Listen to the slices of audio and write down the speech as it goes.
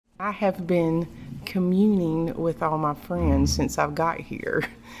I have been communing with all my friends since I've got here.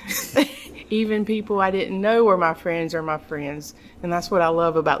 Even people I didn't know were my friends are my friends. And that's what I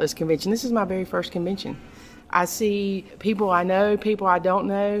love about this convention. This is my very first convention. I see people I know, people I don't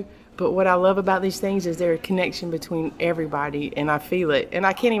know, but what I love about these things is there's a connection between everybody, and I feel it. And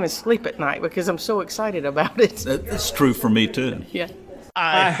I can't even sleep at night because I'm so excited about it. That's true for me, too. Yeah.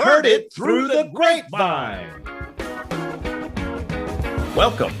 I heard it through the grapevine.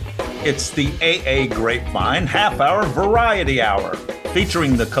 Welcome. It's the AA Grapevine Half-Hour Variety Hour,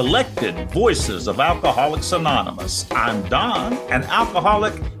 featuring the collected voices of Alcoholics Anonymous. I'm Don, an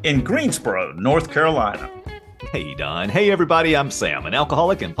alcoholic in Greensboro, North Carolina. Hey, Don. Hey, everybody. I'm Sam, an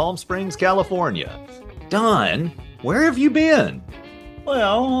alcoholic in Palm Springs, California. Don, where have you been?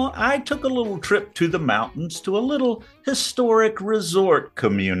 Well, I took a little trip to the mountains to a little historic resort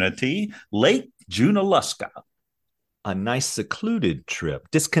community, Lake Junaluska. A nice secluded trip,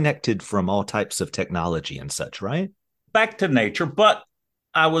 disconnected from all types of technology and such, right? Back to nature, but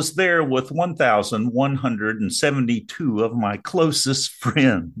I was there with 1,172 of my closest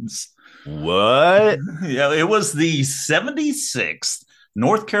friends. What? Yeah, it was the 76th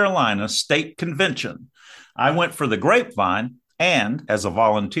North Carolina State Convention. I went for the Grapevine and as a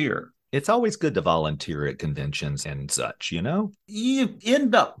volunteer. It's always good to volunteer at conventions and such, you know? You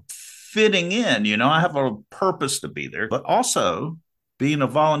end up fitting in, I have a purpose to be there, but also being a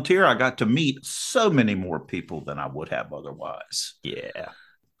volunteer, I got to meet so many more people than I would have otherwise. Yeah.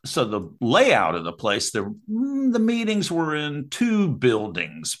 So the layout of the place, the meetings were in two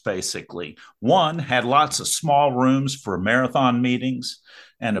buildings, basically. One had lots of small rooms for marathon meetings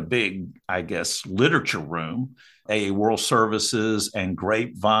and a big, literature room. AA World Services and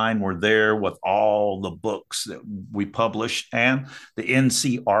Grapevine were there with all the books that we published, and the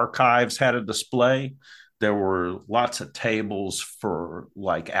NC Archives had a display. There were lots of tables for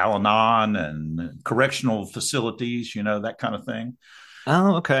like Al-Anon and correctional facilities, that kind of thing.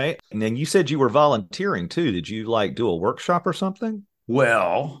 Oh, okay. And then you said you were volunteering too. Did you do a workshop or something?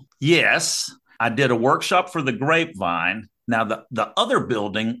 Well, yes, I did a workshop for the Grapevine. Now, the other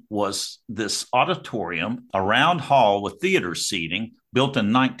building was this auditorium, a round hall with theater seating built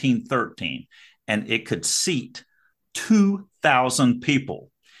in 1913, and it could seat 2,000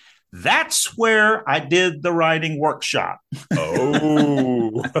 people. That's where I did the writing workshop.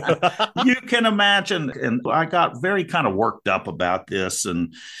 Oh, you can imagine. And I got very kind of worked up about this.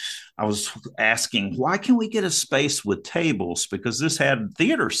 And I was asking, why can we get a space with tables? Because this had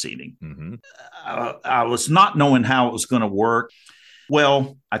theater seating. Mm-hmm. I was not knowing how it was going to work.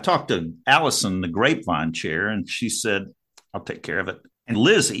 Well, I talked to Allison, the Grapevine chair, and she said, I'll take care of it. And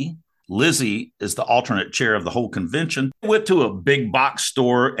Lizzie is the alternate chair of the whole convention. Went to a big box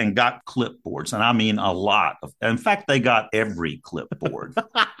store and got clipboards. And I mean, a lot of, in fact, they got every clipboard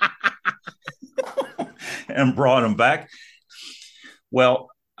and brought them back. Well,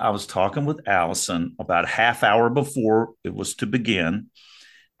 I was talking with Allison about a half hour before it was to begin.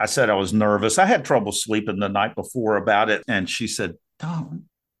 I said I was nervous. I had trouble sleeping the night before about it. And she said, Don,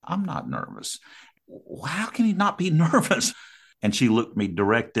 I'm not nervous. How can he not be nervous? And she looked me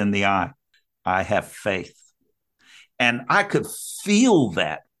direct in the eye. I have faith. And I could feel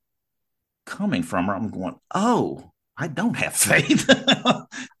that coming from her. I'm going, oh, I don't have faith.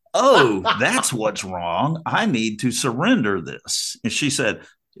 Oh, that's what's wrong. I need to surrender this. And she said,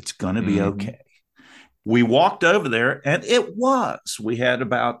 it's going to be okay. We walked over there, and it was. We had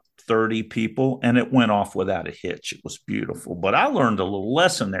about 30 people, and it went off without a hitch. It was beautiful. But I learned a little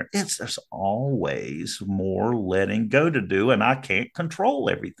lesson there. There's always more letting go to do, and I can't control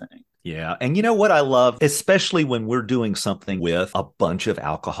everything. Yeah. And you know what I love, especially when we're doing something with a bunch of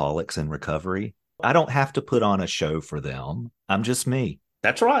alcoholics in recovery? I don't have to put on a show for them. I'm just me.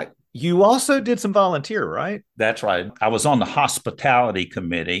 That's right. You also did some volunteer, right? That's right. I was on the hospitality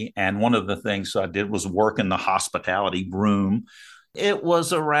committee, and one of the things I did was work in the hospitality room. It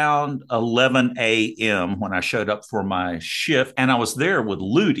was around 11 a.m. when I showed up for my shift, and I was there with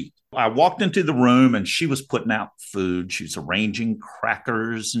Ludi. I walked into the room, and she was putting out food. She was arranging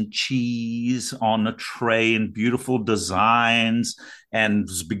crackers and cheese on a tray in beautiful designs, and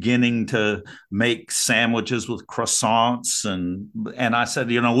was beginning to make sandwiches with croissants. And I said,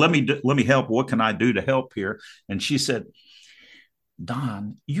 let me help. What can I do to help here? And she said,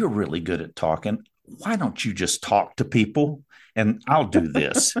 Don, you're really good at talking. Why don't you just talk to people? And I'll do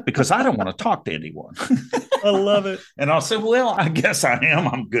this because I don't want to talk to anyone. I love it. And I'll say, well, I guess I am.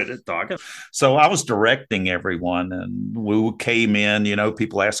 I'm good at talking. So I was directing everyone, and we came in,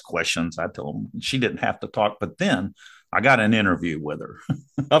 people asked questions. I told them she didn't have to talk. But then I got an interview with her.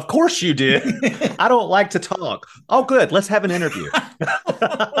 Of course you did. I don't like to talk. Oh, good. Let's have an interview.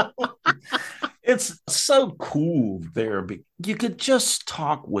 so cool there. You could just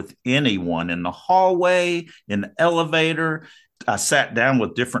talk with anyone in the hallway, in the elevator. I sat down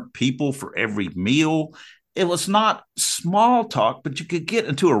with different people for every meal. It was not small talk, but you could get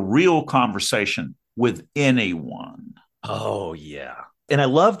into a real conversation with anyone. Oh, yeah. And I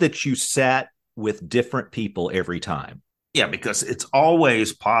love that you sat with different people every time. Yeah, because it's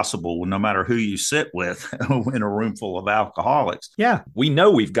always possible, no matter who you sit with, in a room full of alcoholics. Yeah, we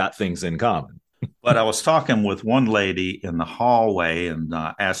know we've got things in common. But I was talking with one lady in the hallway and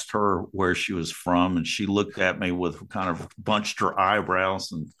asked her where she was from. And she looked at me with kind of bunched her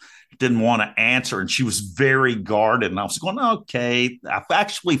eyebrows and didn't want to answer. And she was very guarded. And I was going, okay, I've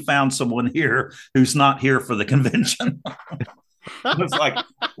actually found someone here who's not here for the convention. It's like,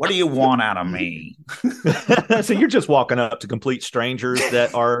 what do you want out of me? So you're just walking up to complete strangers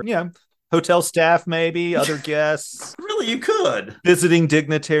that are, hotel staff, maybe other guests. Really, you could. Visiting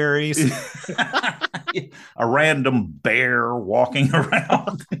dignitaries. A random bear walking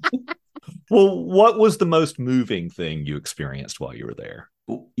around. Well, what was the most moving thing you experienced while you were there?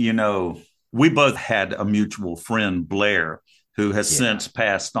 We both had a mutual friend, Blair, who has since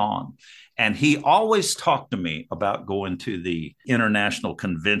passed on. And he always talked to me about going to the international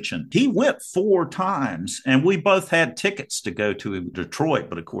convention. He went 4 times, and we both had tickets to go to Detroit,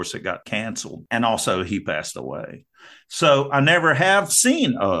 but of course it got canceled. And also he passed away. So I never have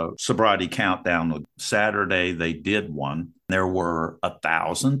seen a sobriety countdown. Saturday, they did one. There were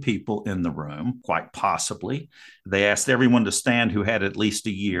 1,000 people in the room, quite possibly. They asked everyone to stand who had at least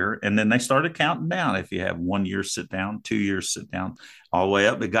a year, and then they started counting down. If you have 1 year, sit down, 2 years, sit down, all the way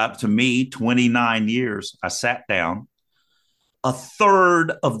up. It got to me, 29 years. I sat down. A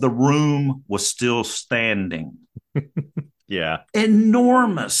third of the room was still standing. Yeah.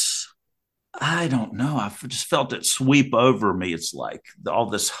 Enormous. I don't know. I just felt it sweep over me. It's like all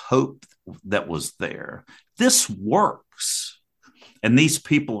this hope that was there. This works. And these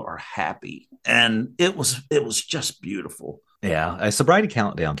people are happy. And it was just beautiful. Yeah. A sobriety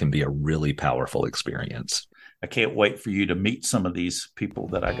countdown can be a really powerful experience. I can't wait for you to meet some of these people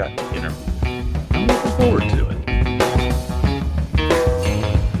that I got to interview. I'm looking forward to it.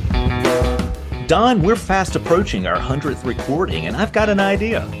 Don, we're fast approaching our 100th recording, and I've got an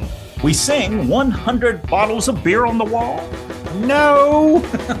idea. We sing 100 bottles of beer on the wall? No.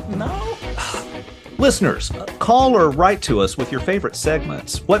 No? Listeners, call or write to us with your favorite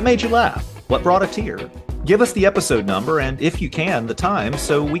segments. What made you laugh? What brought a tear? Give us the episode number and, if you can, the time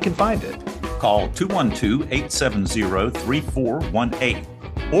so we can find it. Call 212-870-3418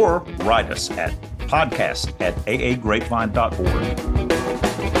 or write us at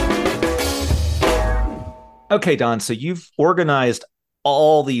podcast@aagrapevine.org. Okay, Don, so you've organized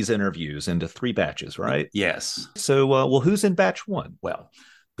all these interviews into 3 batches, right? Yes. So, who's in batch 1? Well,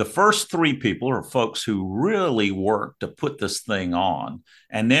 the first 3 people are folks who really worked to put this thing on.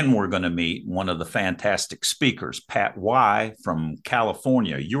 And then we're going to meet one of the fantastic speakers, Pat Y. from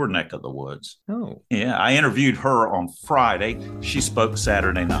California, your neck of the woods. Oh. Yeah, I interviewed her on Friday. She spoke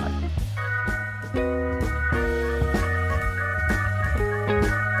Saturday night.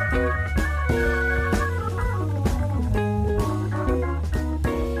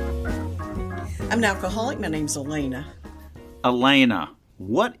 I'm an alcoholic. My name's Elena. Elena,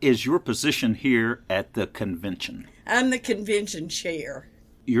 what is your position here at the convention? I'm the convention chair.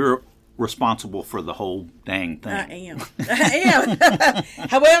 You're responsible for the whole dang thing. I am.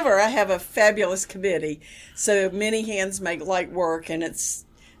 However, I have a fabulous committee, so many hands make light work, and it's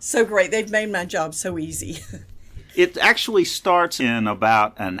so great. They've made my job so easy. It actually starts in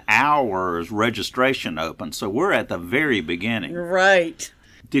about an hour's registration open, so we're at the very beginning. Right.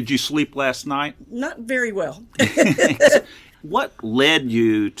 Did you sleep last night? Not very well. What led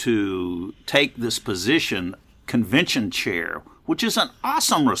you to take this position, convention chair, which is an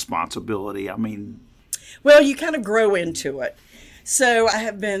awesome responsibility? I mean, well, you kind of grow into it. So I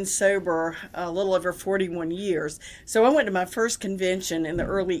have been sober a little over 41 years. So I went to my first convention in the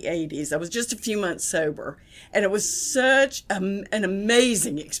early 80s. I was just a few months sober, and it was such an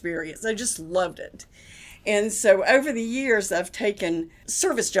amazing experience. I just loved it. And so over the years, I've taken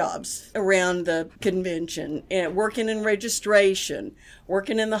service jobs around the convention, and working in registration,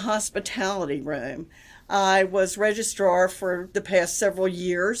 working in the hospitality room. I was registrar for the past several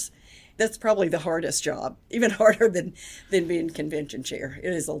years. That's probably the hardest job, even harder than being convention chair.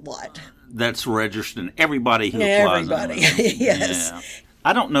 It is a lot. That's registering everybody who applies. Everybody, yes. Yeah.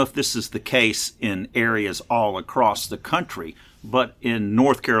 I don't know if this is the case in areas all across the country, but in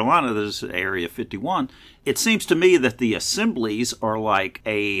North Carolina, there's Area 51. It seems to me that the assemblies are like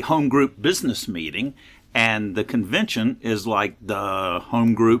a home group business meeting, and the convention is like the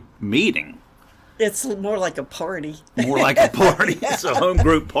home group meeting. It's more like a party. More like a party. It's a home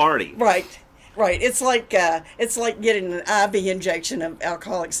group party. Right. Right. It's like getting an IV injection of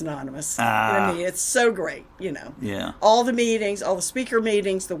Alcoholics Anonymous. You know what I mean? It's so great, you know. Yeah. All the meetings, all the speaker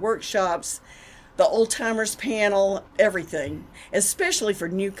meetings, the workshops, the old timers panel, everything. Especially for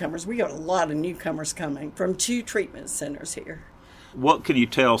newcomers. We got a lot of newcomers coming from 2 treatment centers here. What can you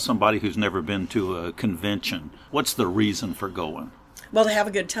tell somebody who's never been to a convention? What's the reason for going? Well, to have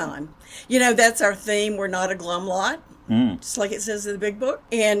a good time. You know, that's our theme. We're not a glum lot, just like it says in the big book.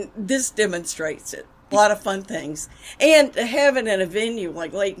 And this demonstrates it. A lot of fun things. And to have it in a venue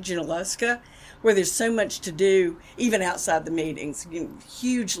like Lake Junaluska, where there's so much to do, even outside the meetings. You know,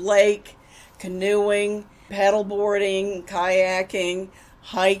 huge lake, canoeing, paddleboarding, kayaking,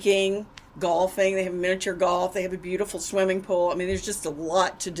 hiking, golfing. They have miniature golf. They have a beautiful swimming pool. I mean, there's just a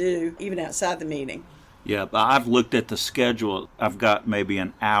lot to do, even outside the meeting. Yeah, I've looked at the schedule. I've got maybe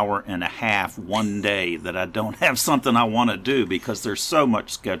an hour and a half one day that I don't have something I want to do because there's so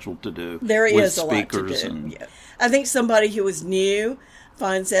much scheduled to do. There with is a lot to speakers do. Yeah. I think somebody who is new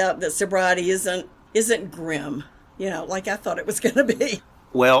finds out that sobriety isn't grim, you know, like I thought it was going to be.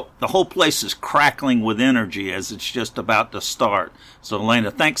 Well, the whole place is crackling with energy as it's just about to start. So, Elena,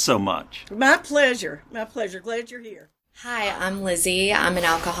 thanks so much. My pleasure. My pleasure. Glad you're here. Hi, I'm Lizzie. I'm an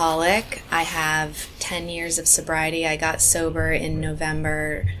alcoholic. I have 10 years of sobriety. I got sober in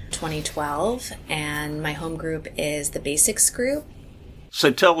November 2012, and my home group is the Basics group.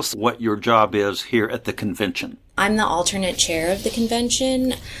 So tell us what your job is here at the convention. I'm the alternate chair of the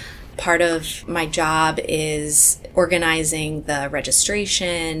convention. Part of my job is organizing the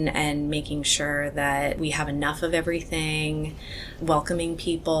registration and making sure that we have enough of everything, welcoming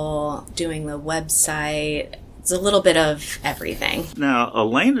people, doing the website. It's a little bit of everything. Now,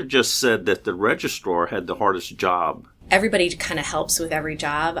 Elena just said that the registrar had the hardest job. Everybody kind of helps with every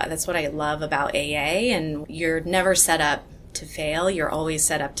job. That's what I love about AA, and you're never set up to fail. You're always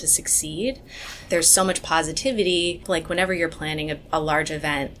set up to succeed. There's so much positivity. Like whenever you're planning a large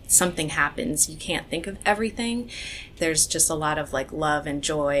event, something happens. You can't think of everything. There's just a lot of like love and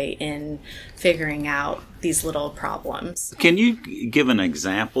joy in figuring out these little problems. Can you give an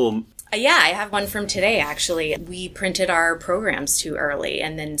example? Yeah, I have one from today, actually. We printed our programs too early,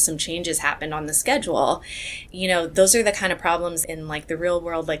 and then some changes happened on the schedule. You know, those are the kind of problems in, like, the real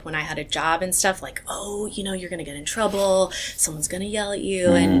world, like when I had a job and stuff, like, oh, you know, you're going to get in trouble, someone's going to yell at you.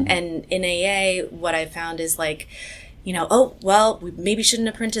 And in AA, what I found is, like, you know, oh, well, we maybe shouldn't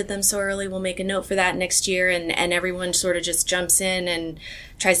have printed them so early. We'll make a note for that next year. And everyone sort of just jumps in and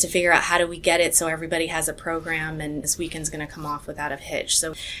tries to figure out how do we get it so everybody has a program and this weekend's going to come off without a hitch.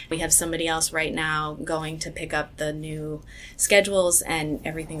 So we have somebody else right now going to pick up the new schedules and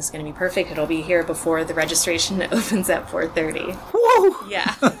everything's going to be perfect. It'll be here before the registration opens at 4:30. Whoa!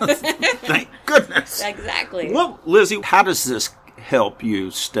 Yeah. Thank goodness. Exactly. Well, Lizzie, how does this help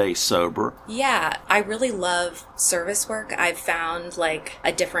you stay sober? Yeah, I really love service work. I've found like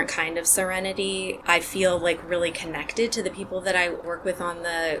a different kind of serenity. I feel like really connected to the people that I work with on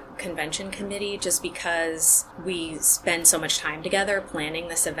the convention committee just because we spend so much time together planning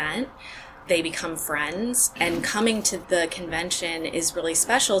this event. They become friends, and coming to the convention is really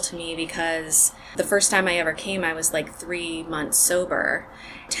special to me because the first time I ever came, I was like 3 months sober.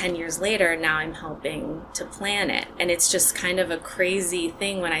 10 years later, now I'm helping to plan it. And it's just kind of a crazy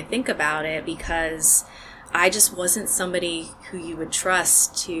thing when I think about it because I just wasn't somebody who you would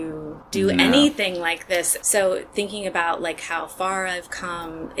trust to do anything like this. So thinking about like how far I've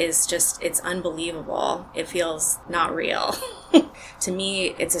come is just, it's unbelievable. It feels not real. To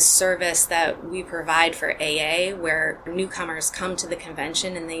me, it's a service that we provide for AA where newcomers come to the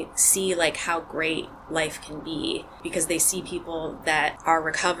convention and they see like how great life can be because they see people that are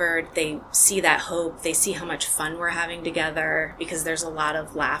recovered. They see that hope. They see how much fun we're having together because there's a lot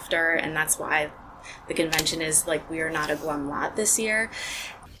of laughter, and that's why the convention is like we are not a glum lot this year.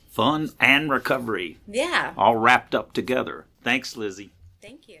 Fun and recovery. Yeah. All wrapped up together. Thanks, Lizzie.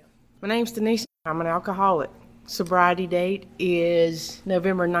 Thank you. My name's Denise. I'm an alcoholic. Sobriety date is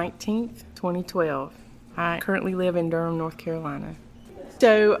November 19th, 2012. I currently live in Durham, North Carolina.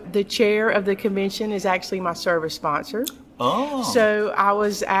 So the chair of the convention is actually my service sponsor. Oh. So I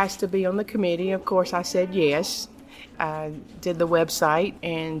was asked to be on the committee. Of course, I said yes. I did the website,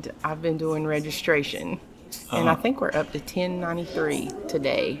 and I've been doing registration. And I think we're up to 1093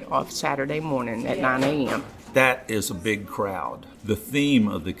 today off Saturday morning at 9 a.m. That is a big crowd. The theme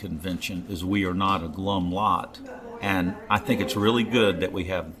of the convention is we are not a glum lot. And I think it's really good that we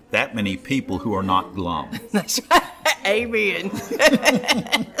have that many people who are not glum. That's right. Amen.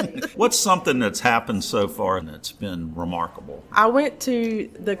 What's something that's happened so far and that's been remarkable? I went to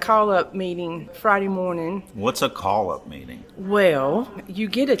the call-up meeting Friday morning. What's a call-up meeting? Well, you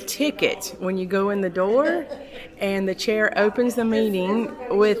get a ticket when you go in the door, and the chair opens the meeting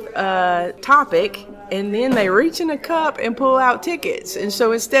with a topic, and then they reach in a cup and pull out tickets. And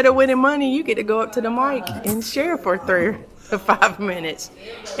so instead of winning money, you get to go up to the mic and share for 3 to 5 minutes.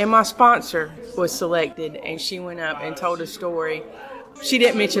 And my sponsor was selected, and she went up and told a story. She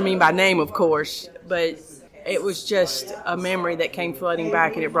didn't mention me by name, of course, but it was just a memory that came flooding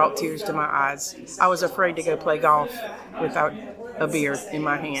back, and it brought tears to my eyes. I was afraid to go play golf without a beer in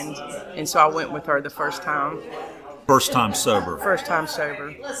my hand, and so I went with her the first time. First time sober. First time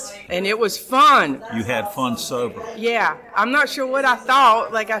sober. And it was fun. You had fun sober. Yeah. I'm not sure what I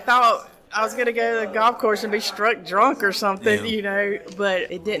thought. Like, I thought I was going to go to the golf course and be struck drunk or something, you know,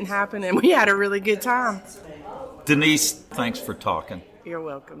 but it didn't happen, and we had a really good time. Denise, thanks for talking. You're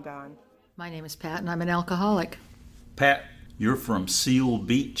welcome, Don. My name is Pat, and I'm an alcoholic. Pat, you're from Seal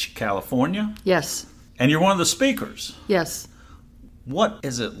Beach, California, Yes. and you're one of the speakers. Yes. What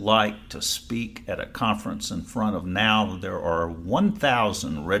is it like to speak at a conference in front of, now there are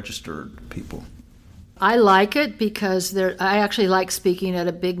 1,000 registered people? I like it because I actually like speaking at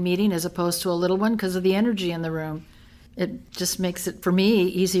a big meeting as opposed to a little one because of the energy in the room. It just makes it, for me,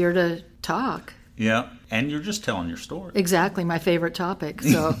 easier to talk. Yeah, and you're just telling your story. Exactly, my favorite topic.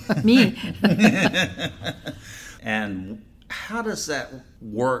 So, me. And how does that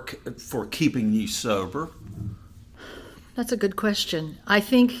work for keeping you sober? That's a good question. I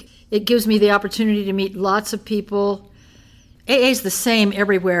think it gives me the opportunity to meet lots of people. AA is the same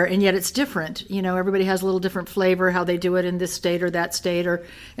everywhere, and yet it's different. You know, everybody has a little different flavor, how they do it in this state or that state.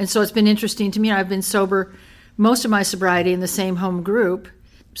 And so it's been interesting to me. I've been sober most of my sobriety in the same home group.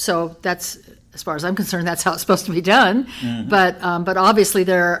 So that's, as far as I'm concerned, that's how it's supposed to be done. Mm-hmm. But obviously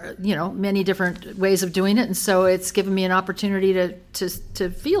there are, you know, many different ways of doing it. And so it's given me an opportunity to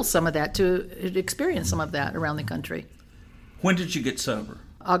feel some of that, to experience some of that around the country. When did you get sober?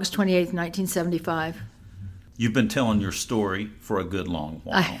 August 28th, 1975. You've been telling your story for a good long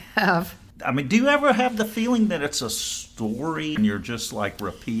while. I have. I mean, do you ever have the feeling that it's a story and you're just like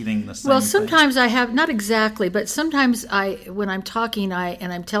repeating the same Well, thing? sometimes I have, not exactly, but sometimes when I'm talking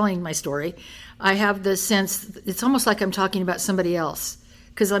and I'm telling my story, I have the sense, it's almost like I'm talking about somebody else.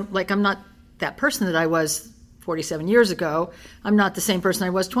 Because I'm not that person that I was 47 years ago. I'm not the same person I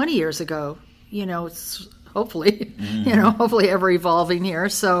was 20 years ago. You know, it's hopefully, hopefully ever evolving here.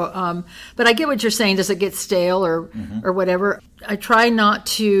 So, but I get what you're saying. Does it get stale or whatever? I try not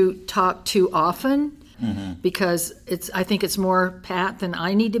to talk too often because I think it's more Pat than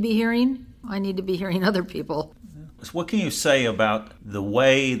I need to be hearing. I need to be hearing other people. So what can you say about the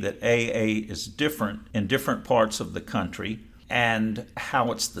way that AA is different in different parts of the country and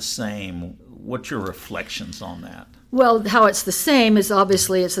how it's the same? What's your reflections on that? Well, how it's the same is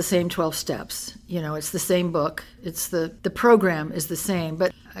obviously it's the same 12 steps. You know, it's the same book. It's the program is the same.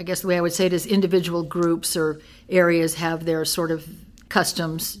 But I guess the way I would say it is individual groups or areas have their sort of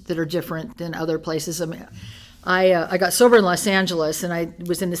customs that are different than other places. I mean, I got sober in Los Angeles, and I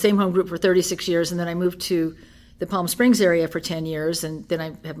was in the same home group for 36 years, and then I moved to the Palm Springs area for 10 years, and then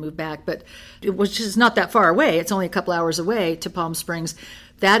I have moved back. But it was just not that far away. It's only a couple hours away to Palm Springs.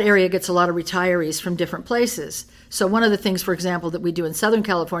 That area gets a lot of retirees from different places. So one of the things, for example, that we do in Southern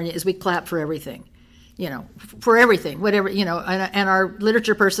California is we clap for everything, you know, for everything, whatever, you know, and our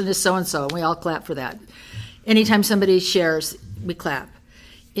literature person is so-and-so, and we all clap for that. Anytime somebody shares, we clap.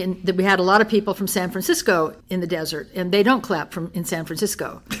 We had a lot of people from San Francisco in the desert, and they don't clap in San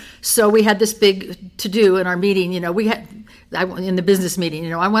Francisco. So we had this big to-do in our meeting, you know, in the business meeting, you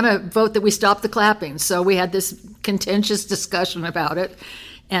know, I want to vote that we stop the clapping. So we had this contentious discussion about it,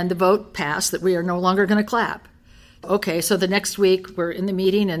 and the vote passed that we are no longer going to clap. Okay, so the next week we're in the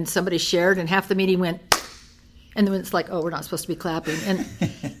meeting, and somebody shared, and half the meeting went, and then it's like, oh, we're not supposed to be clapping. And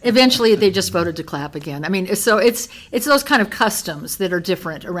eventually they just voted to clap again. I mean, so it's those kind of customs that are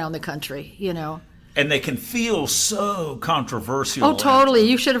different around the country, you know. And they can feel so controversial. Oh, totally.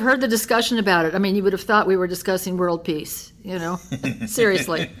 You should have heard the discussion about it. I mean, you would have thought we were discussing world peace, you know.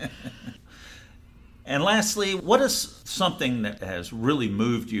 Seriously. And lastly, what is something that has really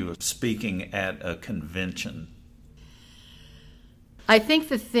moved you speaking at a convention? I think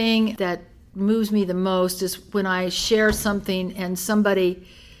the thing that moves me the most is when I share something and somebody,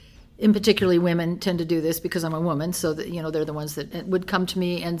 in particularly women tend to do this because I'm a woman, so that, you know, they're the ones that would come to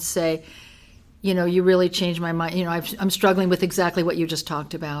me and say, you know, you really changed my mind. You know, I'm struggling with exactly what you just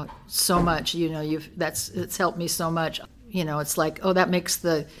talked about so much. You know, it's helped me so much. You know, it's like, oh, that makes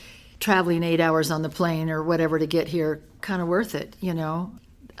the traveling 8 hours on the plane or whatever to get here kind of worth it, you know?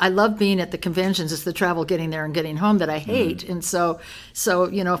 I love being at the conventions. It's the travel getting there and getting home that I hate. And so,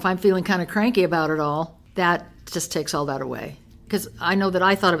 you know, if I'm feeling kind of cranky about it all, that just takes all that away. Because I know that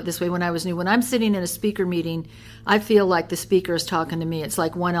I thought of it this way when I was new. When I'm sitting in a speaker meeting, I feel like the speaker is talking to me. It's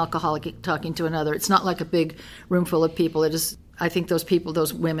like one alcoholic talking to another. It's not like a big room full of people. It is, I think those people,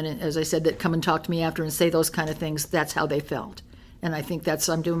 those women, as I said, that come and talk to me after and say those kind of things, that's how they felt. And I think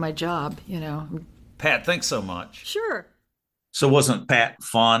I'm doing my job, you know. Pat, thanks so much. Sure. So wasn't Pat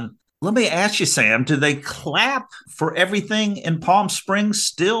fun? Let me ask you, Sam, do they clap for everything in Palm Springs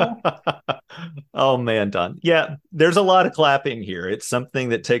still? Oh, man, Don. Yeah, there's a lot of clapping here. It's something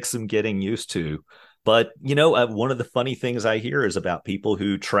that takes some getting used to. But, you know, one of the funny things I hear is about people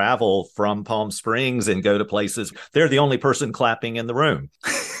who travel from Palm Springs and go to places. They're the only person clapping in the room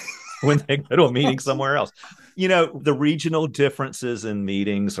when they go to a meeting somewhere else. You know, the regional differences in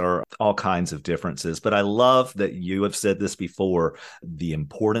meetings are all kinds of differences, but I love that you have said this before. The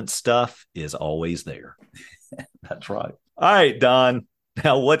important stuff is always there. That's right. All right, Don.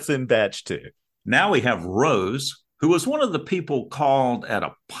 Now, what's in batch 2? Now we have Rose, who was one of the people called at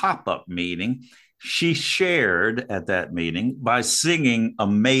a pop-up meeting. She shared at that meeting by singing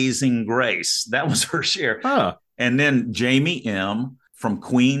Amazing Grace. That was her share. Huh. And then Jamie M. from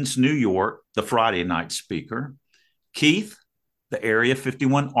Queens, New York, the Friday night speaker, Keith, the Area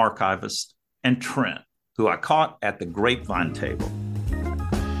 51 archivist, and Trent, who I caught at the grapevine table.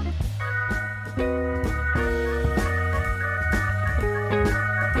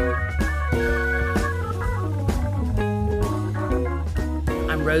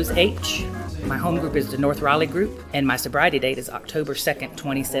 I'm Rose H. My home group is the North Raleigh group, and my sobriety date is October 2nd,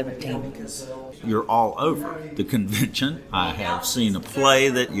 2017. You're all over the convention. I have seen a play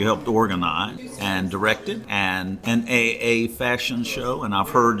that you helped organize and directed, and an AA fashion show, and I've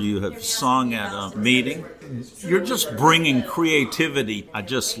heard you have sung at a meeting. You're just bringing creativity. I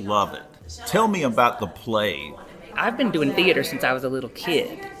just love it. Tell me about the play. I've been doing theater since I was a little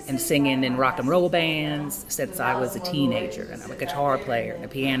kid and singing in rock and roll bands since I was a teenager, and I'm a guitar player and a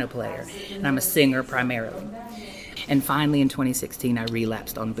piano player, and I'm a singer primarily. And finally, in 2016, I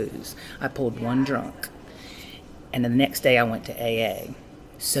relapsed on booze. I pulled one drunk. And the next day, I went to AA.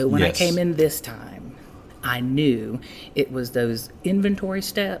 So when I came in this time, I knew it was those inventory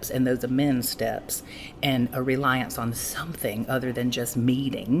steps and those amends steps and a reliance on something other than just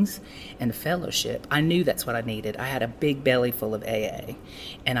meetings and fellowship. I knew that's what I needed. I had a big belly full of AA,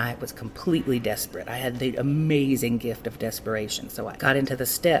 and I was completely desperate. I had the amazing gift of desperation. So I got into the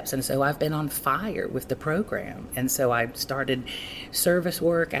steps, and so I've been on fire with the program. And so I started service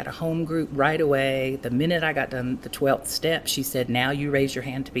work at a home group right away. The minute I got done the 12th step, she said, now you raise your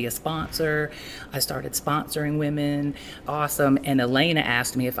hand to be a sponsor. I started sponsoring women. Awesome. And Elena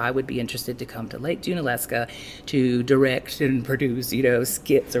asked me if I would be interested to come to Lake Junaluska to direct and produce,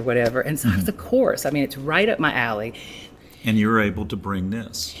 skits or whatever. And so of course, it's right up my alley. And you were able to bring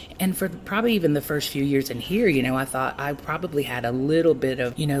this. And for probably even the first few years in here, I thought I probably had a little bit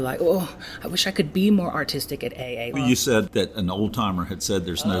of, I wish I could be more artistic at AA. You said that an old timer had said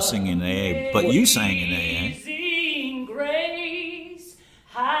there's no singing in AA, but you sang in AA. Amazing grace,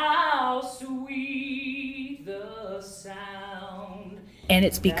 how sweet the sound. And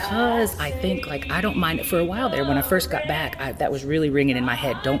it's because I think, I don't mind it. For a while there, when I first got back, that was really ringing in my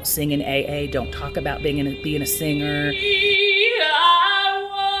head. Don't sing in AA. Don't talk about being a singer.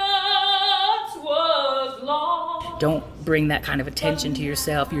 Don't bring that kind of attention to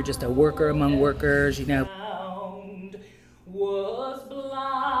yourself. You're just a worker among workers, Was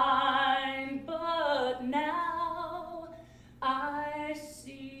blind, but now I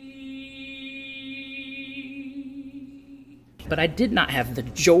see. But I did not have the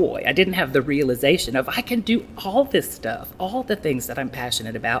joy. I didn't have the realization of I can do all this stuff, all the things that I'm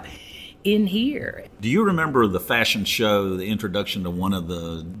passionate about in here. Do you remember the fashion show, the introduction to one of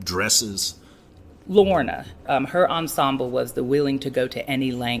the dresses? Lorna, her ensemble was the willing to go to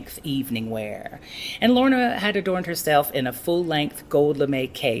any length evening wear. And Lorna had adorned herself in a full-length gold lame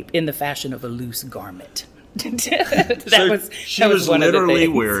cape in the fashion of a loose garment. She was literally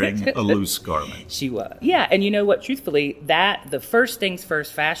wearing a loose garment. She was. Yeah, and you know what? Truthfully, the First Things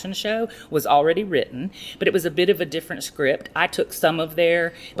First fashion show was already written, but it was a bit of a different script. I took some of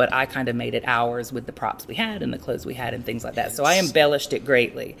there, but I kind of made it ours with the props we had and the clothes we had and things like that. So I embellished it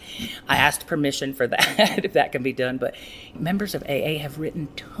greatly. I asked permission for that, if that can be done, but members of AA have written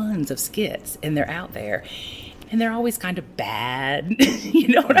tons of skits, and they're out there. And they're always kind of bad. You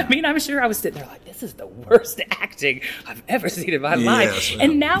know what I mean? I'm sure I was sitting there like, this is the worst acting I've ever seen in my life.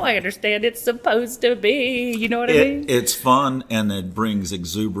 And now I understand it's supposed to be. You know what I mean? It's fun, and it brings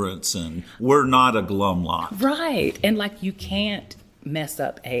exuberance, and we're not a glum lot. Right. And like, you can't mess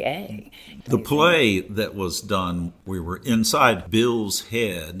up AA. The play that was done, we were inside Bill's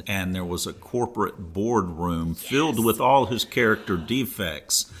head, and there was a corporate boardroom filled with all his character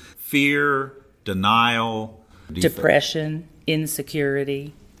defects: fear, denial, depression,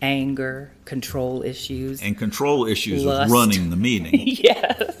 insecurity, anger, control issues. And control issues lust. of running the meeting.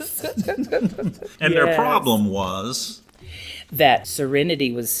 Yes. And their problem was that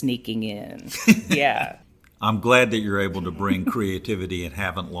Serenity was sneaking in. Yeah. I'm glad that you're able to bring creativity and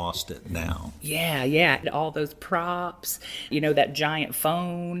haven't lost it now. Yeah. All those props, that giant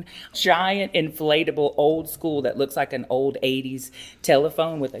phone, giant inflatable old school that looks like an old 80s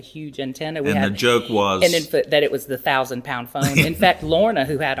telephone with a huge antenna. The joke was... that it was the 1,000-pound phone. In fact, Lorna,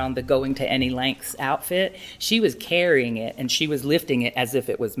 who had on the Going to Any Lengths outfit, she was carrying it and she was lifting it as if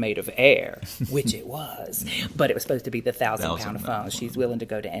it was made of air, which it was. But it was supposed to be the 1,000-pound phone. She's willing to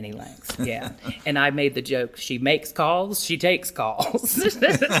go to any lengths. Yeah. And I made the joke, she makes calls, she takes calls.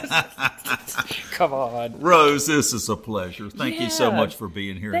 Come on. Rose, this is a pleasure. Thank you so much for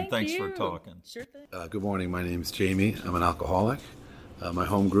being here, and thanks for talking. Sure thing. Good morning. My name is Jamie. I'm an alcoholic. My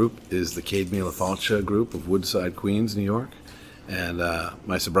home group is the Cade Me La Falcha group of Woodside, Queens, New York. And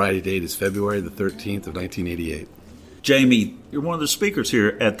my sobriety date is February the 13th of 1988. Jamie, you're one of the speakers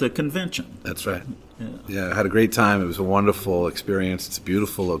here at the convention. That's right. Yeah, I had a great time. It was a wonderful experience. It's a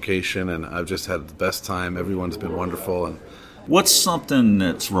beautiful location, and I've just had the best time. Everyone's been wonderful. And what's something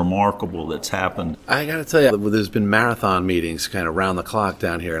that's remarkable that's happened? I got to tell you, there's been marathon meetings kind of round the clock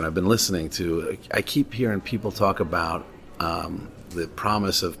down here, and I've been listening to. I keep hearing people talk about the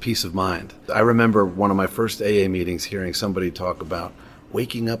promise of peace of mind. I remember one of my first AA meetings hearing somebody talk about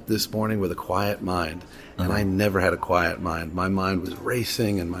waking up this morning with a quiet mind. And I never had a quiet mind. My mind was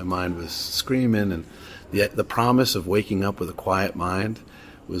racing and my mind was screaming. And yet the promise of waking up with a quiet mind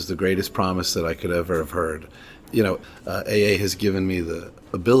was the greatest promise that I could ever have heard. AA has given me the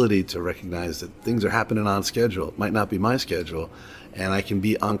ability to recognize that things are happening on schedule. It might not be my schedule, and I can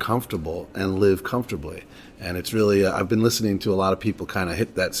be uncomfortable and live comfortably. And it's really, I've been listening to a lot of people kind of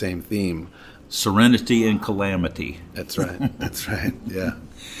hit that same theme. Serenity and calamity. That's right. That's right. Yeah.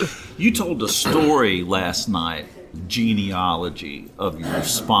 You told a story last night, genealogy of your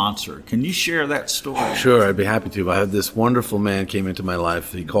sponsor. Can you share that story? Sure, I'd be happy to. I had this wonderful man came into my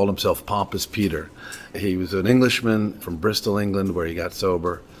life. He called himself Pompous Peter. He was an Englishman from Bristol, England, where he got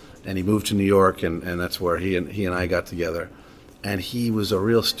sober, and he moved to New York, and that's where he and I got together. And he was a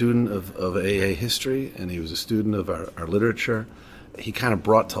real student of AA history, and he was a student of our literature. He kind of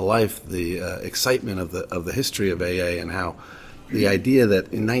brought to life the excitement of the history of AA, and how the idea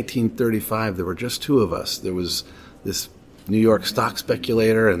that in 1935 there were just two of us. There was this New York stock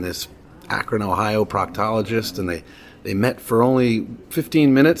speculator and this Akron, Ohio proctologist, and they met for only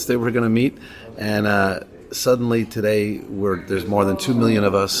 15 minutes. They were going to meet, and suddenly today there's more than 2 million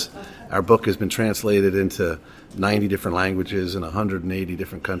of us. Our book has been translated into 90 different languages in 180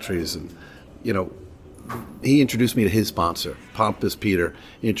 different countries, and he introduced me to his sponsor, Pompous Peter.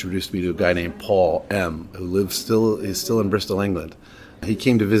 He introduced me to a guy named Paul M., who is still in Bristol, England. He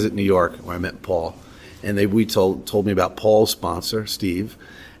came to visit New York, where I met Paul, and they told me about Paul's sponsor, Steve,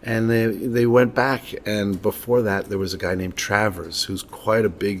 and they went back. And before that, there was a guy named Travers, who's quite a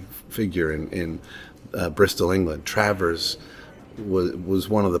big figure in Bristol, England. Travers was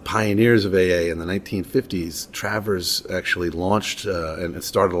one of the pioneers of AA in the 1950s. Travers actually launched and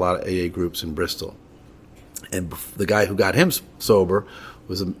started a lot of AA groups in Bristol. And the guy who got him sober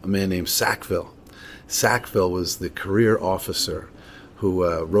was a man named Sackville. Sackville was the career officer who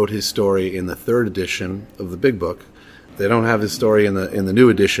wrote his story in the third edition of the Big Book. They don't have his story in the new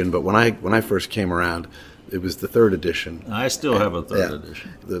edition, but when I first came around, it was the third edition. I still have a third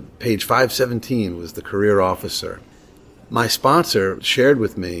edition. The page 517 was the career officer. My sponsor shared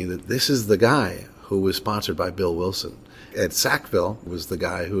with me that this is the guy who was sponsored by Bill Wilson. Ed Sackville was the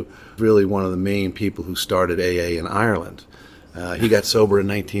guy who really one of the main people who started AA in Ireland. He got sober in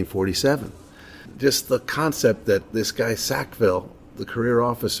 1947. Just the concept that this guy Sackville, the career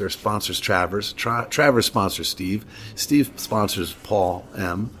officer, sponsors Travers. Travers sponsors Steve. Steve sponsors Paul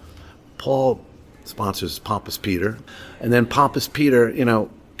M. Paul sponsors Pompous Peter. And then Pompous Peter,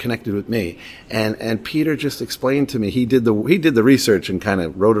 connected with me, and Peter just explained to me, he did the research and kind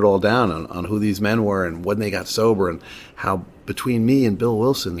of wrote it all down on who these men were and when they got sober, and how between me and Bill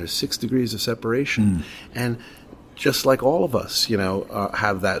Wilson there's 6 degrees of separation. And just like all of us,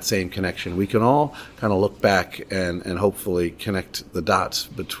 have that same connection. We can all kind of look back and hopefully connect the dots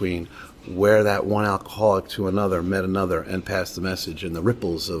between where that one alcoholic to another met another and passed the message, and the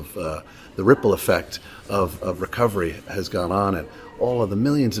ripples of the ripple effect of recovery has gone on, and all of the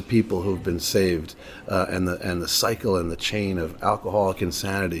millions of people who have been saved, and the cycle and the chain of alcoholic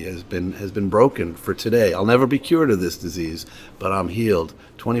insanity has been broken for today. I'll never be cured of this disease, but I'm healed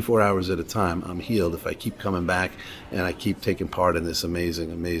 24 hours at a time. I'm healed if I keep coming back and I keep taking part in this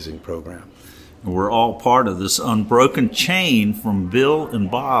amazing program. We're all part of this unbroken chain from Bill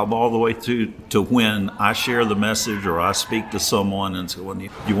and Bob all the way to when I share the message or I speak to someone and say, well,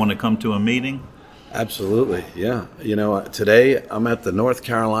 you want to come to a meeting? Absolutely, yeah. Today I'm at the North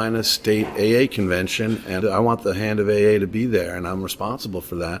Carolina State AA Convention, and I want the Hand of AA to be there, and I'm responsible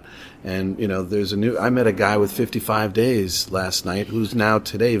for that. And, I met a guy with 55 days last night who's now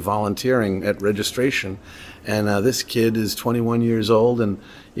today volunteering at registration. And this kid is 21 years old, and,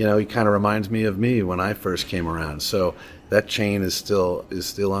 he kind of reminds me of me when I first came around. So that chain is still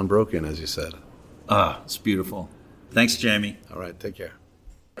unbroken, as you said. It's beautiful. Thanks, Jamie. All right, take care.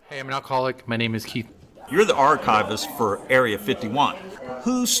 Hey, I'm an alcoholic. My name is Keith. You're the archivist for Area 51.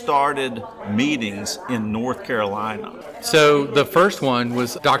 Who started meetings in North Carolina? So the first one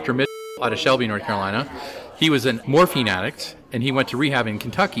was Dr. Mitchell out of Shelby, North Carolina. He was a morphine addict, and he went to rehab in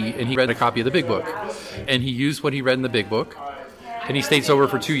Kentucky, and he read a copy of the Big Book. And he used what he read in the Big Book, and he stayed sober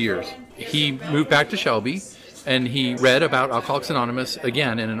for 2 years. He moved back to Shelby, and he read about Alcoholics Anonymous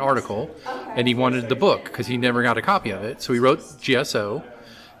again in an article, and he wanted the book because he never got a copy of it. So he wrote GSO.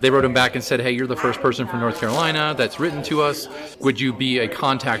 They wrote him back and said, hey, you're the first person from North Carolina that's written to us. Would you be a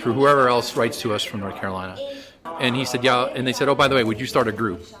contact for whoever else writes to us from North Carolina? And he said, yeah. And they said, oh, by the way, would you start a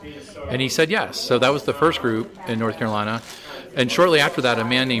group? And he said, yes. So that was the first group in North Carolina. And shortly after that, a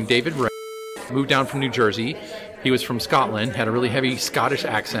man named David Ray moved down from New Jersey. He was from Scotland, had a really heavy Scottish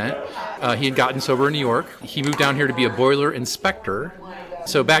accent. He had gotten sober in New York. He moved down here to be a boiler inspector.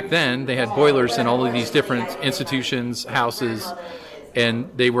 So back then, they had boilers in all of these different institutions, houses,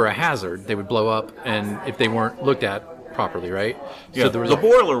 and they were a hazard. They would blow up, and if they weren't looked at properly, right? Yeah, so the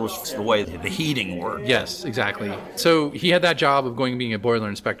boiler was the way the heating worked. Yes, exactly. So he had that job of going and being a boiler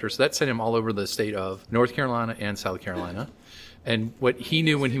inspector, so that sent him all over the state of North Carolina and South Carolina. And what he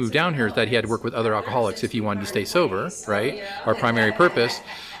knew when he moved down here is that he had to work with other alcoholics if he wanted to stay sober, right? Our primary purpose.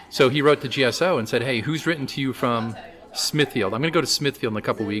 So he wrote to GSO and said, hey, who's written to you from Smithfield? I'm going to go to Smithfield in a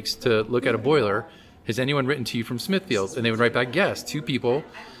couple weeks to look at a boiler. Has anyone written to you from Smithfield? And they would write back, yes, 2 people.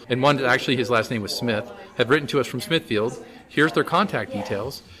 And one, actually his last name was Smith, have written to us from Smithfield. Here's their contact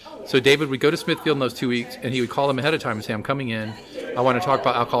details. So David would go to Smithfield in those 2 weeks, and he would call them ahead of time and say, I'm coming in. I want to talk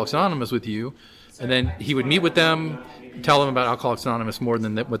about Alcoholics Anonymous with you. And then he would meet with them, tell them about Alcoholics Anonymous more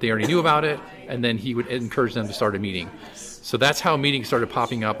than what they already knew about it, and then he would encourage them to start a meeting. So that's how meetings started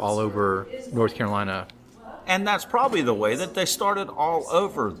popping up all over North Carolina. And that's probably the way that they started all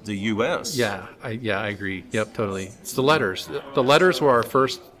over the U.S. Yeah, I agree. Yep, totally. It's the letters. The letters were our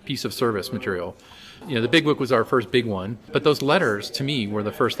first piece of service material. The Big Book was our first big one, but those letters, to me, were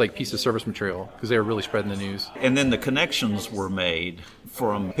the first piece of service material because they were really spreading the news. And then the connections were made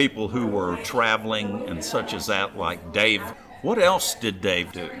from people who were traveling and such as that, like Dave. What else did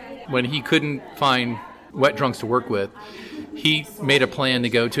Dave do? When he couldn't find wet drunks to work with, he made a plan to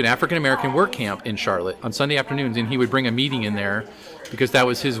go to an African-American work camp in Charlotte on Sunday afternoons, and he would bring a meeting in there because that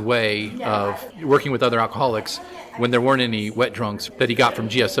was his way of working with other alcoholics when there weren't any wet drunks that he got from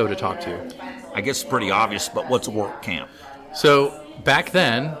GSO to talk to. I guess it's pretty obvious, but what's a work camp? So back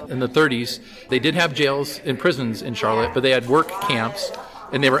then, in the 30s, they did have jails and prisons in Charlotte, but they had work camps,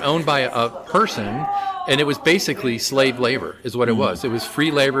 and they were owned by a person, and it was basically slave labor is what it was. It was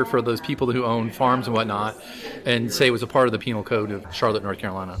free labor for those people who owned farms and whatnot, and say it was a part of the penal code of Charlotte, North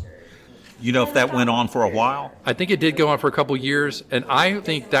Carolina. You know if that went on for a while? I think it did go on for a couple years, and I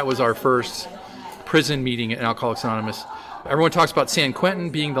think that was our first prison meeting at Alcoholics Anonymous. Everyone talks about San Quentin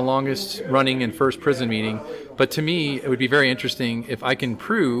being the longest running and first prison meeting, but to me, it would be very interesting if I can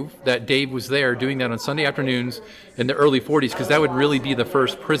prove that Dave was there doing that on Sunday afternoons in the early 40s, because that would really be the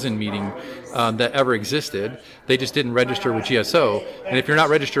first prison meeting that ever existed. They just didn't register with GSO. And if you're not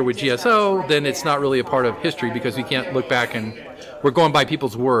registered with GSO, then it's not really a part of history because we can't look back and we're going by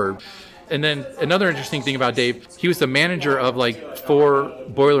people's word. And then another interesting thing about Dave, he was the manager of like 4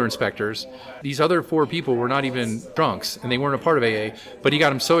 boiler inspectors. These other 4 people were not even drunks, and they weren't a part of AA, but he got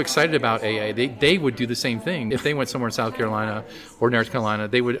them so excited about AA, they would do the same thing. If they went somewhere in South Carolina or North Carolina,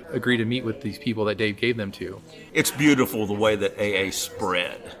 they would agree to meet with these people that Dave gave them to. It's beautiful the way that AA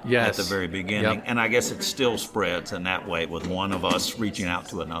spread Yes. at the very beginning. Yep. And I guess it still spreads in that way with one of us reaching out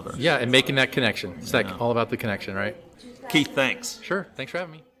to another. Yeah, and making that connection. It's like all about the connection, right? Keith, thanks. Sure. Thanks for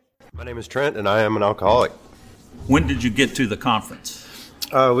having me. My name is Trent, and I am an alcoholic. When did you get to the conference?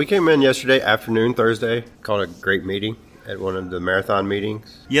 We came in yesterday afternoon, Thursday. Called a great meeting at one of the marathon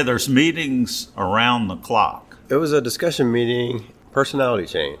meetings. Yeah, there's meetings around the clock. It was a discussion meeting, personality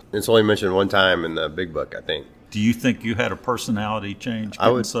change. It's only mentioned one time in the big book, I think. Do you think you had a personality change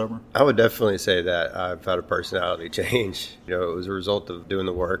getting sober? I would definitely say that I've had a personality change. It was a result of doing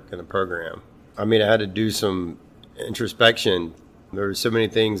the work and the program. I mean, I had to do some introspection. There were so many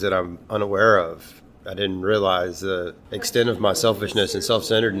things that I'm unaware of. I didn't realize the extent of my selfishness and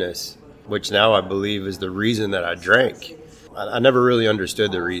self-centeredness, which now I believe is the reason that I drank. I never really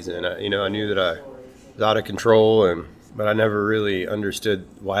understood the reason. I knew that I was out of control, but I never really understood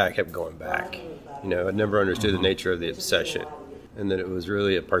why I kept going back. I never understood the nature of the obsession, and that it was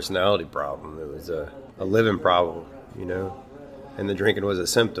really a personality problem. It was a living problem, and the drinking was a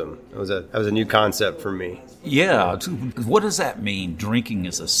symptom. That was a new concept for me. Yeah. What does that mean, drinking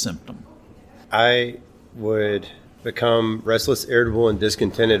is a symptom? I would become restless, irritable, and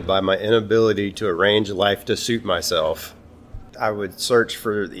discontented by my inability to arrange life to suit myself. I would search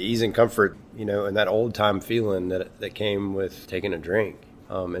for the ease and comfort, and that old-time feeling that came with taking a drink.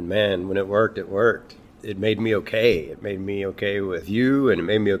 And man, when it worked, it worked. It made me okay. It made me okay with you, and it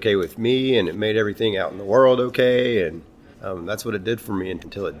made me okay with me, and it made everything out in the world okay, and that's what it did for me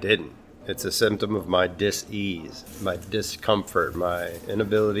until it didn't. It's a symptom of my dis-ease, my discomfort, my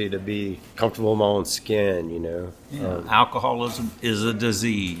inability to be comfortable in my own skin, Alcoholism is a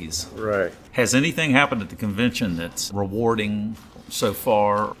disease. Right. Has anything happened at the convention that's rewarding so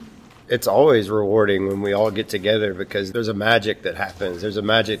far? It's always rewarding when we all get together because there's a magic that happens. There's a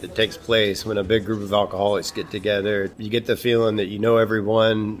magic that takes place when a big group of alcoholics get together. You get the feeling that you know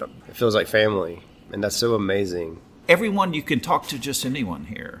everyone. It feels like family, and that's so amazing. Everyone, you can talk to just anyone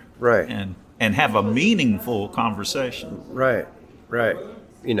here. Right. And have a meaningful conversation. Right.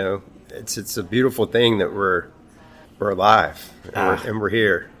 It's a beautiful thing that we're alive and we're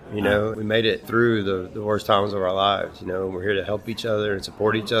here. We made it through the worst times of our lives. We're here to help each other and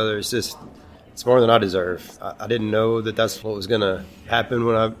support each other. It's more than I deserve. I didn't know that that's what was going to happen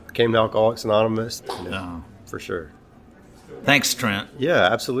when I came to Alcoholics Anonymous. For sure. Thanks, Trent. Yeah,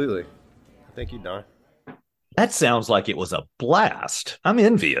 absolutely. Thank you, Don. That sounds like it was a blast. I'm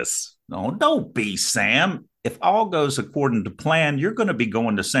envious. No, don't be, Sam. If all goes according to plan, you're going to be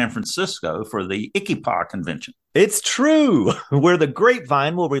going to San Francisco for the Ikipa convention. It's true, where the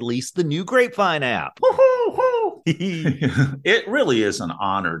Grapevine will release the new Grapevine app. It really is an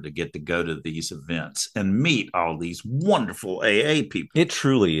honor to get to go to these events and meet all these wonderful AA people. It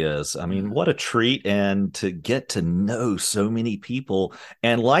truly is. I mean, what a treat, and to get to know so many people.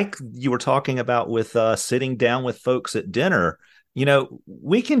 And like you were talking about with sitting down with folks at dinner,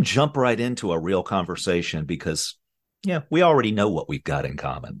 we can jump right into a real conversation because, we already know what we've got in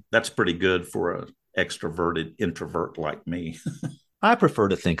common. That's pretty good for an extroverted introvert like me. I prefer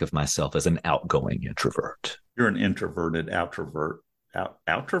to think of myself as an outgoing introvert. You're an introverted outrovert.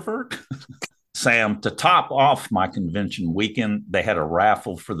 Outrovert? Sam, to top off my convention weekend, they had a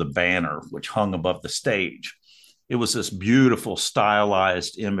raffle for the banner, which hung above the stage. It was this beautiful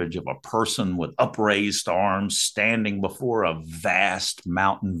stylized image of a person with upraised arms standing before a vast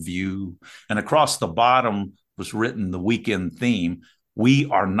mountain view. And across the bottom was written the weekend theme, "We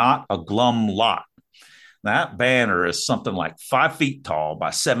are not a glum lot." That banner is something like 5 feet tall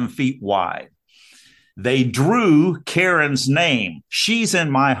by 7 feet wide. They drew Karen's name. She's in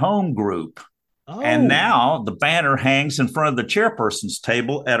my home group. Oh. And now the banner hangs in front of the chairperson's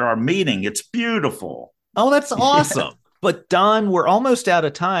table at our meeting. It's beautiful. Oh, that's awesome. Yeah. But Don, we're almost out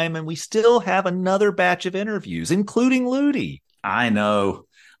of time and we still have another batch of interviews, including Ludi. I know.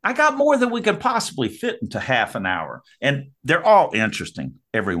 I got more than we could possibly fit into half an hour. And they're all interesting,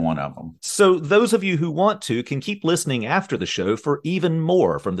 every one of them. So those of you who want to can keep listening after the show for even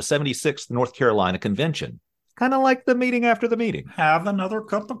more from the 76th North Carolina Convention. Kind of like the meeting after the meeting. Have another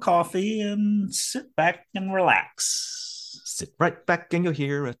cup of coffee and sit back and relax. Sit right back and you'll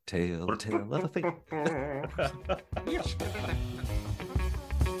hear a tale of a thing.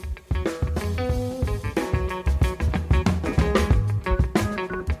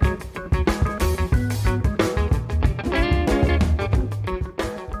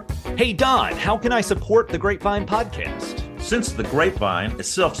 Hey, Don, how can I support the Grapevine podcast? Since the Grapevine is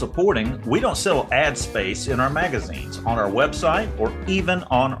self-supporting, we don't sell ad space in our magazines, on our website, or even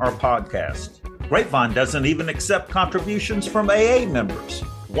on our podcast. Grapevine doesn't even accept contributions from AA members.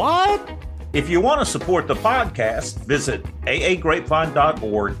 What? If you want to support the podcast, visit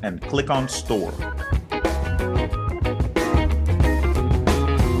aagrapevine.org and click on Store.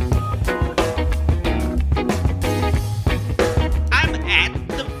 I'm at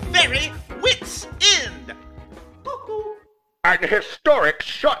the very wit's end. An historic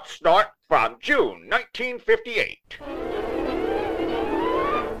short start from June 1958.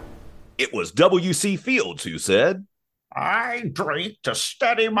 It was W.C. Fields who said, I drink to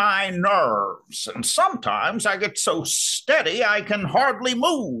steady my nerves, and sometimes I get so steady I can hardly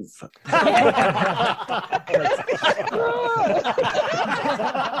move.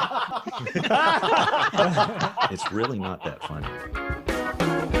 It's really not that funny.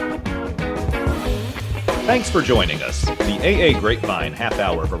 Thanks for joining us. The AA Grapevine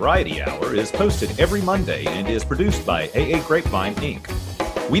Half-Hour Variety Hour is posted every Monday and is produced by AA Grapevine, Inc.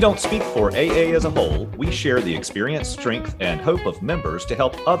 We don't speak for AA as a whole. We share the experience, strength, and hope of members to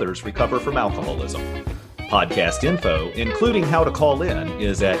help others recover from alcoholism. Podcast info, including how to call in,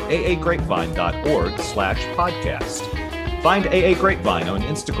 is at aagrapevine.org/podcast. Find AA Grapevine on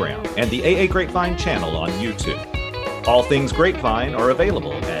Instagram and the AA Grapevine channel on YouTube. All things Grapevine are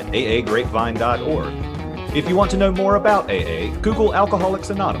available at aagrapevine.org. If you want to know more about AA, Google Alcoholics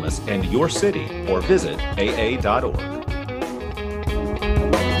Anonymous and your city or visit aa.org.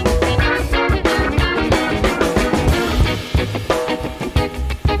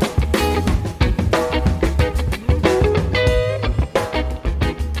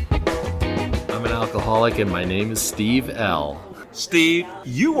 I'm an alcoholic and my name is Steve L. Steve,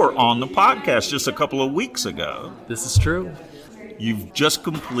 you were on the podcast just a couple of weeks ago. This is true. You've just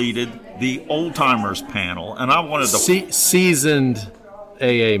completed the Old Timers panel, and I wanted to... Seasoned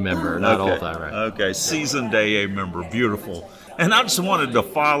AA member, not okay. old timer. Right? Okay, seasoned AA member, beautiful. And I just wanted to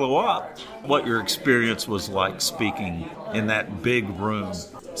follow up what your experience was like speaking in that big room.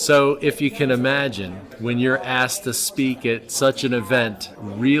 So if you can imagine, when you're asked to speak at such an event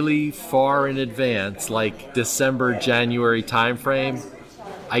really far in advance, like December, January timeframe,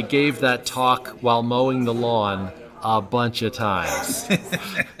 I gave that talk while mowing the lawn a bunch of times.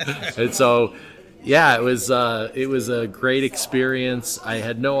 And so, yeah, it was a great experience. I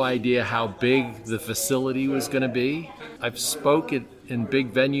had no idea how big the facility was going to be. I've spoken in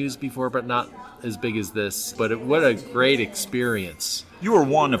big venues before, but not as big as this. But what a great experience. You were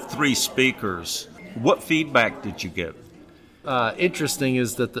one of 3 speakers. What feedback did you get? Interesting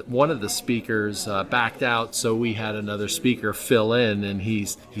is that one of the speakers backed out, so we had another speaker fill in, and he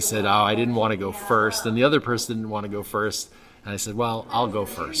said, I didn't want to go first, and the other person didn't want to go first, and I said, well, I'll go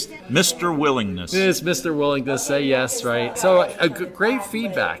first. Mr. Willingness. It's Mr. Willingness, say yes, right? So great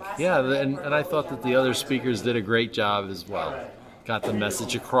feedback, yeah, and I thought that the other speakers did a great job as well. Got the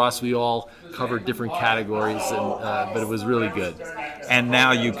message across. We all covered different categories, but it was really good. And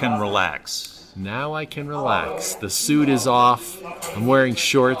now you can relax. Now I can relax. The suit is off. I'm wearing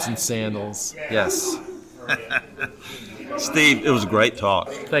shorts and sandals. Yes. Steve, it was a great talk.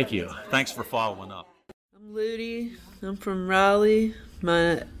 Thank you. Thanks for following up. I'm Ludi. I'm from Raleigh.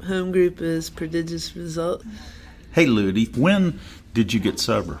 My home group is Prodigious Result. Hey, Ludi, when did you get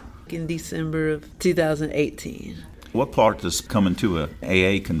sober? In December of 2018. What part does coming to a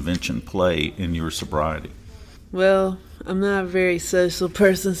AA convention play in your sobriety? Well, I'm not a very social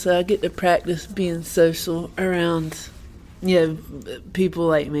person, so I get to practice being social around, people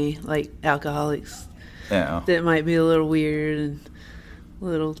like me, like alcoholics. Yeah. That might be a little weird and a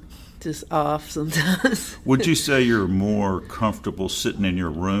little just off sometimes. Would you say you're more comfortable sitting in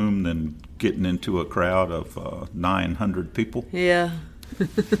your room than getting into a crowd of 900 people? Yeah.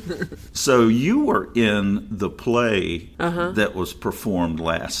 So you were in the play that was performed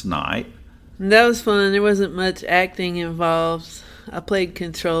last night. That was fun. There wasn't much acting involved. I played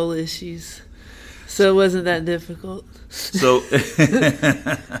control issues, so it wasn't that difficult. So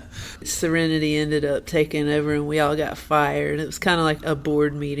Serenity ended up taking over, and we all got fired. It was kind of like a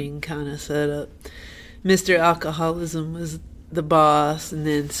board meeting kind of setup. Mr. Alcoholism was the boss, and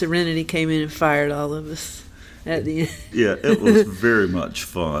then Serenity came in and fired all of us at the end. Yeah, it was very much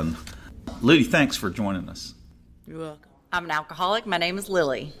fun. Ludi, thanks for joining us. You're welcome. I'm an alcoholic. My name is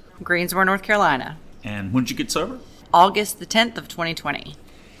Lily. Greensboro, North Carolina. And when did you get sober? August the 10th of 2020.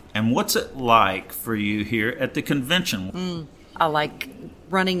 And what's it like for you here at the convention? I like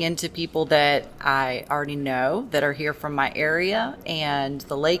running into people that I already know that are here from my area, and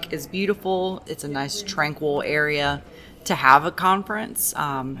the lake is beautiful. It's a nice tranquil area, to have a conference.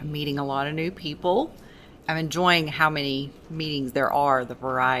 I'm meeting a lot of new people. I'm enjoying how many meetings there are, the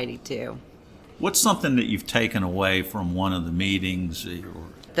variety too. What's something that you've taken away from one of the meetings?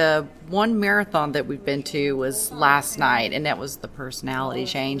 The one marathon that we've been to was last night, and that was the personality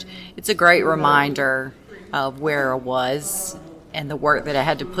change. It's a great reminder of where I was and the work that I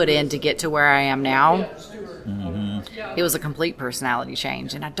had to put in to get to where I am now. Mm-hmm. It was a complete personality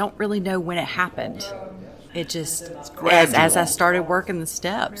change, and I don't really know when it happened. It just, as I started working the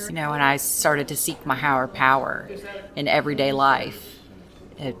steps, and I started to seek my higher power in everyday life,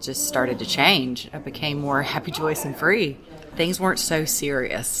 it just started to change. I became more happy, joyous, and free. Things weren't so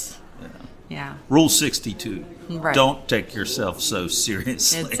serious. Yeah. Rule 62. Right. Don't take yourself so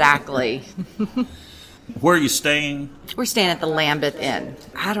seriously. Exactly. Where are you staying? We're staying at the Lambeth Inn.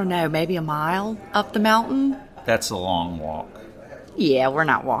 I don't know, maybe a mile up the mountain. That's a long walk. Yeah, we're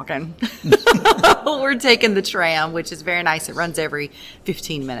not walking. We're taking the tram, which is very nice. It runs every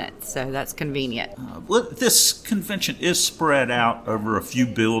 15 minutes, so that's convenient. This convention is spread out over a few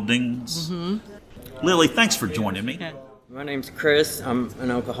buildings. Mm-hmm. Lily, thanks for joining me. My name's Chris. I'm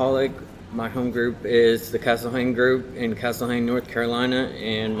an alcoholic. My home group is the Castle Hayne group in Castle Hayne, North Carolina,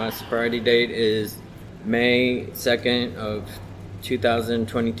 and my sobriety date is May 2nd of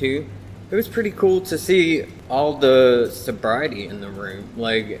 2022. It was pretty cool to see all the sobriety in the room.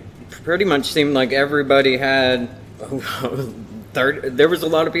 Like, pretty much seemed like everybody had 30. There was a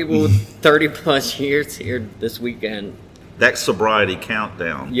lot of people with 30 plus years here this weekend. That sobriety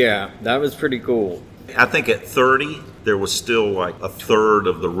countdown. Yeah, that was pretty cool. I think at 30, there was still like a third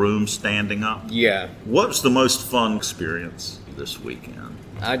of the room standing up. Yeah. What was the most fun experience this weekend?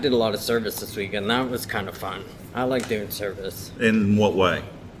 I did a lot of service this weekend. That was kind of fun. I like doing service. In what way?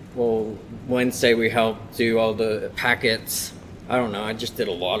 Well, Wednesday we helped do all the packets. I don't know. I just did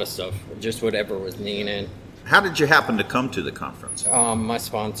a lot of stuff. Just whatever was needed. How did you happen to come to the conference? My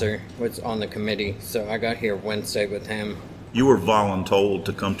sponsor was on the committee, so I got here Wednesday with him. You were voluntold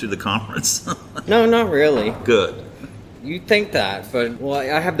to come to the conference? No, not really. Good. You'd think that, but, well,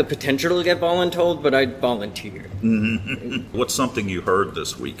 I have the potential to get voluntold, but I'd volunteer. Mm-hmm. What's something you heard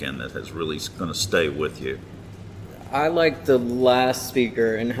this weekend that has really going to stay with you? I like the last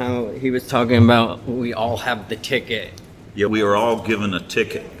speaker and how he was talking about we all have the ticket. Yeah, we are all given a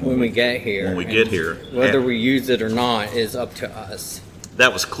ticket. When we get here. When we get here. Whether we use it or not is up to us.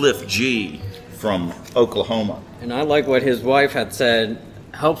 That was Cliff G. from Oklahoma. And I like what his wife had said,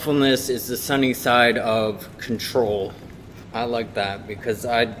 helpfulness is the sunny side of control. I like that because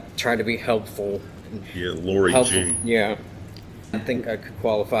I try to be helpful. Yeah, Lori G. Yeah. I think I could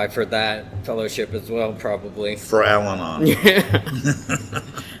qualify for that fellowship as well, probably. For Al-Anon. Yeah.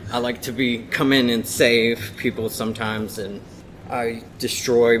 I like to come in and save people sometimes, and I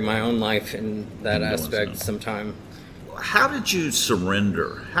destroy my own life in that aspect sometimes. How did you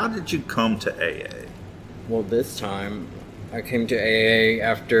surrender? How did you come to AA? Well, this time I came to AA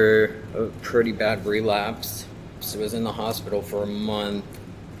after a pretty bad relapse. So I was in the hospital for a month.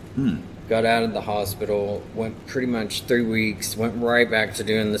 Got out of the hospital, went pretty much 3 weeks, went right back to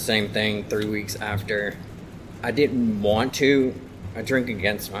doing the same thing 3 weeks after. I didn't want to. I drink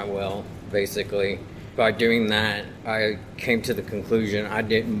against my will, basically. By doing that, I came to the conclusion I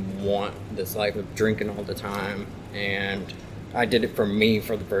didn't want this life of drinking all the time. And I did it for me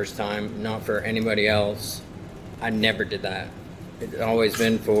for the first time, not for anybody else. I never did that. It's always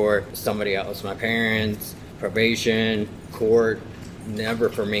been for somebody else, my parents, probation, court, never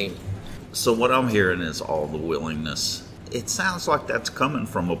for me. So what I'm hearing is all the willingness. It sounds like that's coming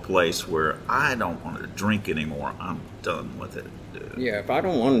from a place where I don't want to drink anymore. I'm done with it, dude. Yeah, if I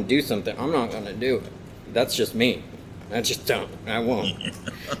don't want to do something, I'm not going to do it. That's just me. I just don't. I won't.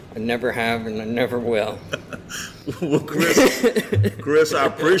 I never have and I never will. Well, Chris, I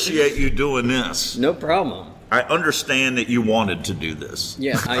appreciate you doing this. No problem. I understand that you wanted to do this.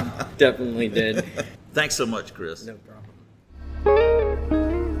 Yeah, I definitely did. Thanks so much, Chris. No problem.